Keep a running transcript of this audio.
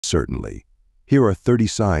Certainly. Here are 30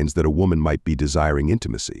 signs that a woman might be desiring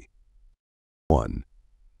intimacy. 1.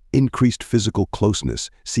 Increased physical closeness,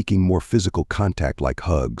 seeking more physical contact like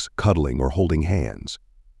hugs, cuddling, or holding hands.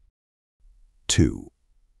 2.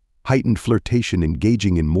 Heightened flirtation,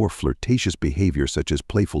 engaging in more flirtatious behavior such as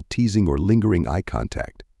playful teasing or lingering eye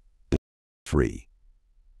contact. 3.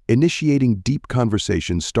 Initiating deep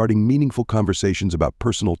conversations, starting meaningful conversations about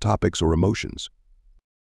personal topics or emotions.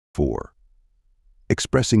 4.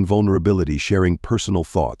 Expressing vulnerability, sharing personal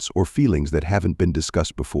thoughts or feelings that haven't been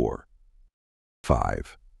discussed before.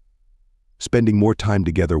 5. Spending more time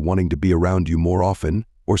together, wanting to be around you more often,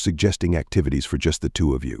 or suggesting activities for just the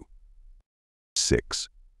two of you. 6.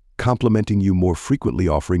 Complimenting you more frequently,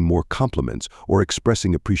 offering more compliments, or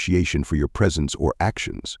expressing appreciation for your presence or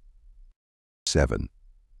actions. 7.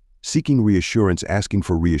 Seeking reassurance, asking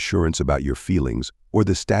for reassurance about your feelings or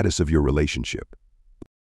the status of your relationship.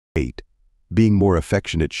 8. Being more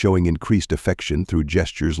affectionate, showing increased affection through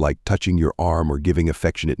gestures like touching your arm or giving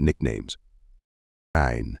affectionate nicknames.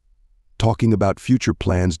 9. Talking about future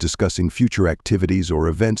plans, discussing future activities or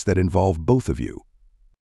events that involve both of you.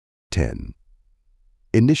 10.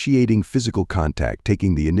 Initiating physical contact,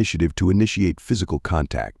 taking the initiative to initiate physical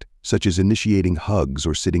contact, such as initiating hugs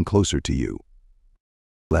or sitting closer to you.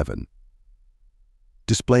 11.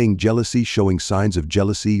 Displaying jealousy, showing signs of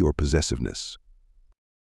jealousy or possessiveness.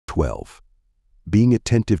 12. Being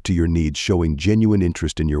attentive to your needs, showing genuine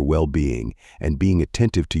interest in your well-being and being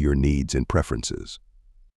attentive to your needs and preferences.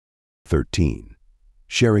 13.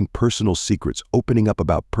 Sharing personal secrets, opening up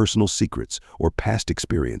about personal secrets or past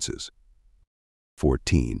experiences.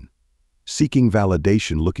 14. Seeking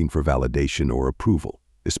validation, looking for validation or approval,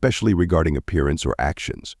 especially regarding appearance or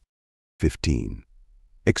actions. 15.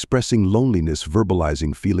 Expressing loneliness,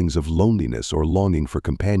 verbalizing feelings of loneliness or longing for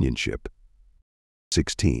companionship.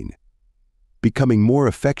 16. Becoming more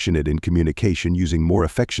affectionate in communication, using more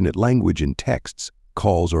affectionate language in texts,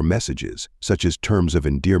 calls, or messages, such as terms of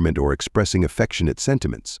endearment or expressing affectionate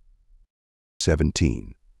sentiments.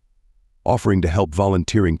 17. Offering to help,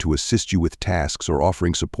 volunteering to assist you with tasks or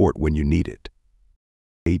offering support when you need it.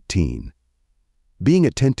 18. Being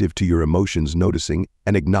attentive to your emotions, noticing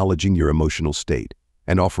and acknowledging your emotional state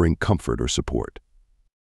and offering comfort or support.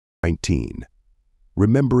 19.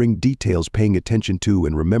 Remembering details, paying attention to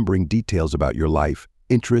and remembering details about your life,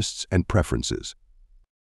 interests, and preferences.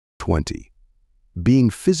 20. Being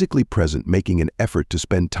physically present, making an effort to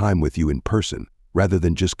spend time with you in person rather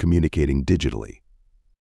than just communicating digitally.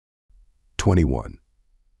 21.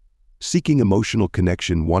 Seeking emotional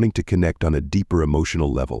connection, wanting to connect on a deeper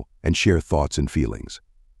emotional level and share thoughts and feelings.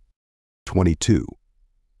 22.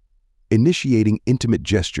 Initiating intimate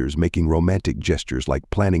gestures, making romantic gestures like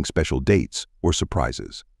planning special dates or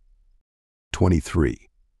surprises. 23.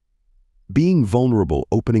 Being vulnerable,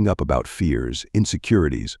 opening up about fears,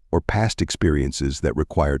 insecurities, or past experiences that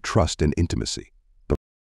require trust and intimacy.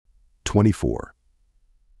 24.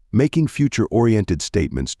 Making future-oriented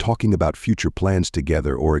statements, talking about future plans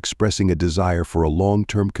together or expressing a desire for a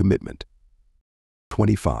long-term commitment.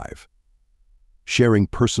 25. Sharing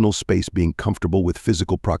personal space, being comfortable with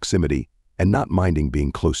physical proximity and not minding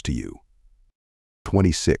being close to you.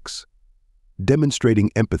 26.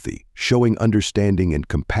 Demonstrating empathy, showing understanding and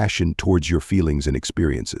compassion towards your feelings and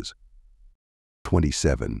experiences.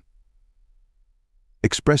 27.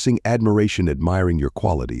 Expressing admiration, admiring your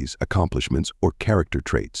qualities, accomplishments, or character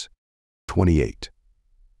traits. 28.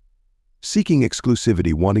 Seeking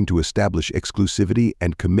exclusivity, wanting to establish exclusivity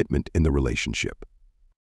and commitment in the relationship.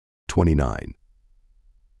 29.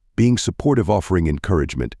 Being supportive, offering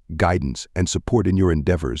encouragement, guidance, and support in your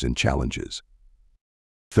endeavors and challenges.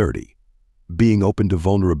 30. Being open to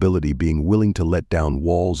vulnerability, being willing to let down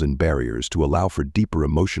walls and barriers to allow for deeper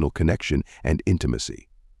emotional connection and intimacy.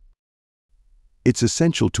 It's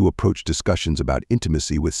essential to approach discussions about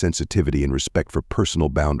intimacy with sensitivity and respect for personal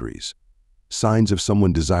boundaries. Signs of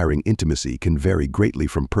someone desiring intimacy can vary greatly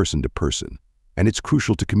from person to person, and it's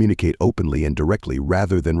crucial to communicate openly and directly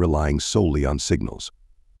rather than relying solely on signals.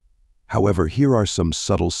 However, here are some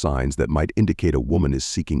subtle signs that might indicate a woman is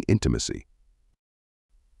seeking intimacy.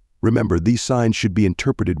 Remember, these signs should be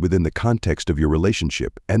interpreted within the context of your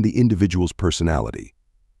relationship and the individual's personality.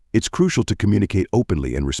 It's crucial to communicate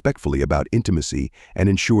openly and respectfully about intimacy and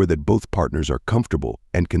ensure that both partners are comfortable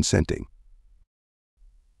and consenting.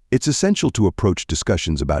 It's essential to approach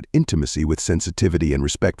discussions about intimacy with sensitivity and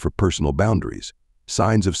respect for personal boundaries.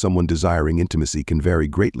 Signs of someone desiring intimacy can vary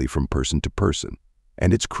greatly from person to person,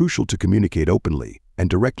 and it's crucial to communicate openly and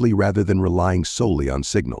directly rather than relying solely on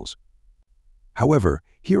signals. However,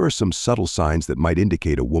 here are some subtle signs that might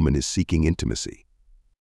indicate a woman is seeking intimacy.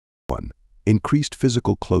 1. Increased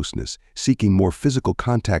physical closeness, seeking more physical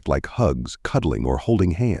contact like hugs, cuddling, or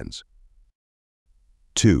holding hands.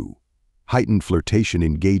 2. Heightened flirtation,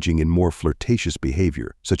 engaging in more flirtatious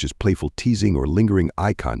behavior, such as playful teasing or lingering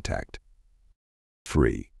eye contact.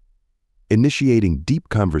 3. Initiating deep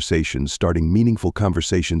conversations, starting meaningful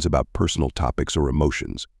conversations about personal topics or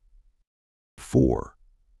emotions. 4.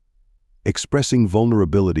 Expressing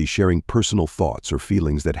vulnerability, sharing personal thoughts or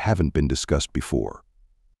feelings that haven't been discussed before.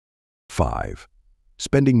 5.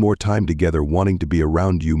 Spending more time together, wanting to be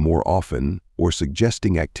around you more often, or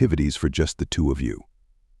suggesting activities for just the two of you.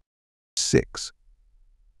 6.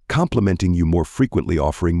 Complimenting you more frequently,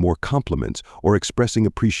 offering more compliments, or expressing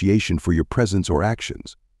appreciation for your presence or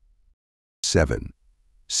actions. 7.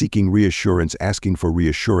 Seeking reassurance, asking for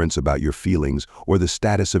reassurance about your feelings or the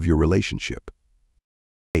status of your relationship.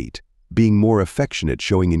 8. Being more affectionate,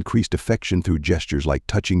 showing increased affection through gestures like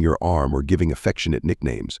touching your arm or giving affectionate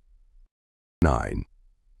nicknames. 9.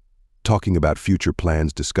 Talking about future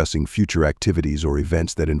plans, discussing future activities or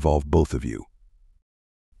events that involve both of you.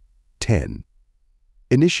 10.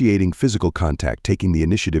 Initiating physical contact, taking the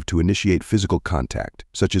initiative to initiate physical contact,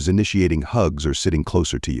 such as initiating hugs or sitting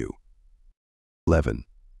closer to you. 11.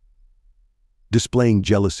 Displaying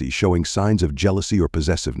jealousy, showing signs of jealousy or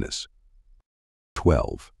possessiveness.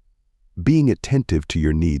 12. Being attentive to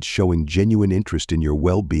your needs, showing genuine interest in your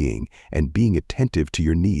well-being and being attentive to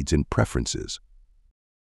your needs and preferences.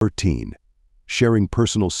 13. Sharing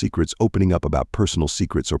personal secrets, opening up about personal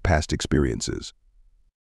secrets or past experiences.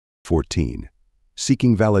 14.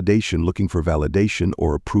 Seeking validation, looking for validation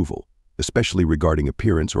or approval, especially regarding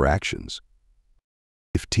appearance or actions.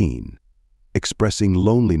 15. Expressing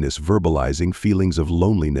loneliness, verbalizing feelings of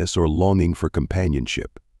loneliness or longing for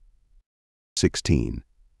companionship. 16.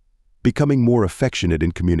 Becoming more affectionate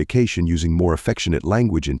in communication, using more affectionate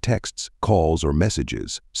language in texts, calls, or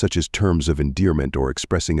messages, such as terms of endearment or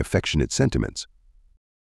expressing affectionate sentiments.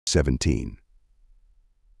 17.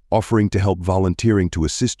 Offering to help, volunteering to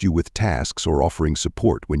assist you with tasks or offering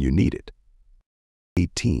support when you need it.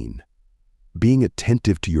 18. Being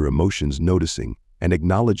attentive to your emotions, noticing and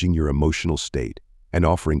acknowledging your emotional state and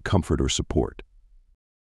offering comfort or support.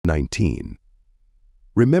 19.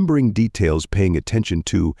 Remembering details, paying attention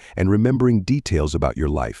to and remembering details about your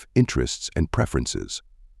life, interests, and preferences.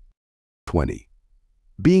 20.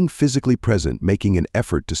 Being physically present, making an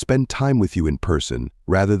effort to spend time with you in person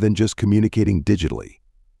rather than just communicating digitally.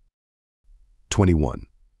 21.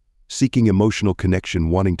 Seeking emotional connection,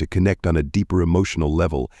 wanting to connect on a deeper emotional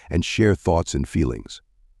level and share thoughts and feelings.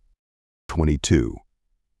 22.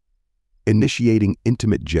 Initiating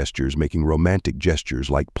intimate gestures, making romantic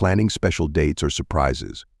gestures like planning special dates or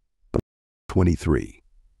surprises. 23.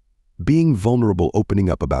 Being vulnerable,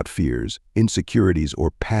 opening up about fears, insecurities,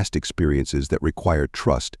 or past experiences that require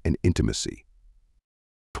trust and intimacy.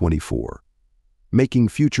 24. Making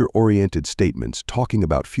future-oriented statements, talking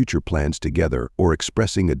about future plans together or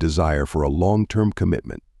expressing a desire for a long-term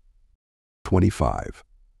commitment. 25.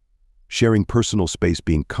 Sharing personal space,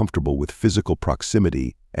 being comfortable with physical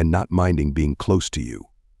proximity and not minding being close to you.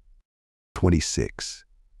 26.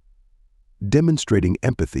 Demonstrating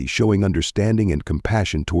empathy, showing understanding and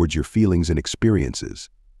compassion towards your feelings and experiences.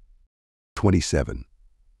 27.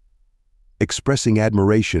 Expressing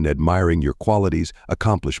admiration, admiring your qualities,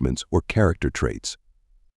 accomplishments, or character traits.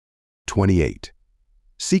 28.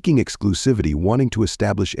 Seeking exclusivity, wanting to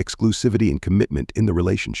establish exclusivity and commitment in the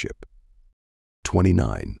relationship.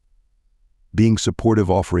 29. Being supportive,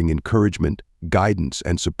 offering encouragement, guidance,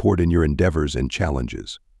 and support in your endeavors and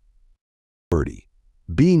challenges. 30.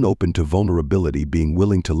 Being open to vulnerability, being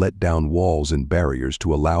willing to let down walls and barriers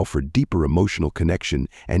to allow for deeper emotional connection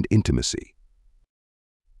and intimacy.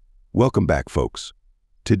 Welcome back, folks.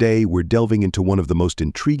 Today, we're delving into one of the most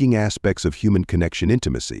intriguing aspects of human connection,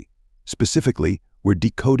 intimacy. Specifically, we're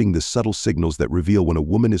decoding the subtle signals that reveal when a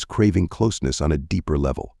woman is craving closeness on a deeper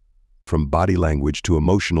level. From body language to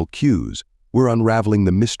emotional cues, we're unraveling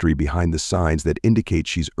the mystery behind the signs that indicate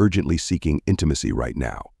she's urgently seeking intimacy right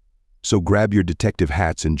now. So grab your detective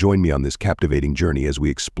hats and join me on this captivating journey as we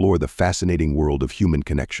explore the fascinating world of human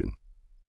connection.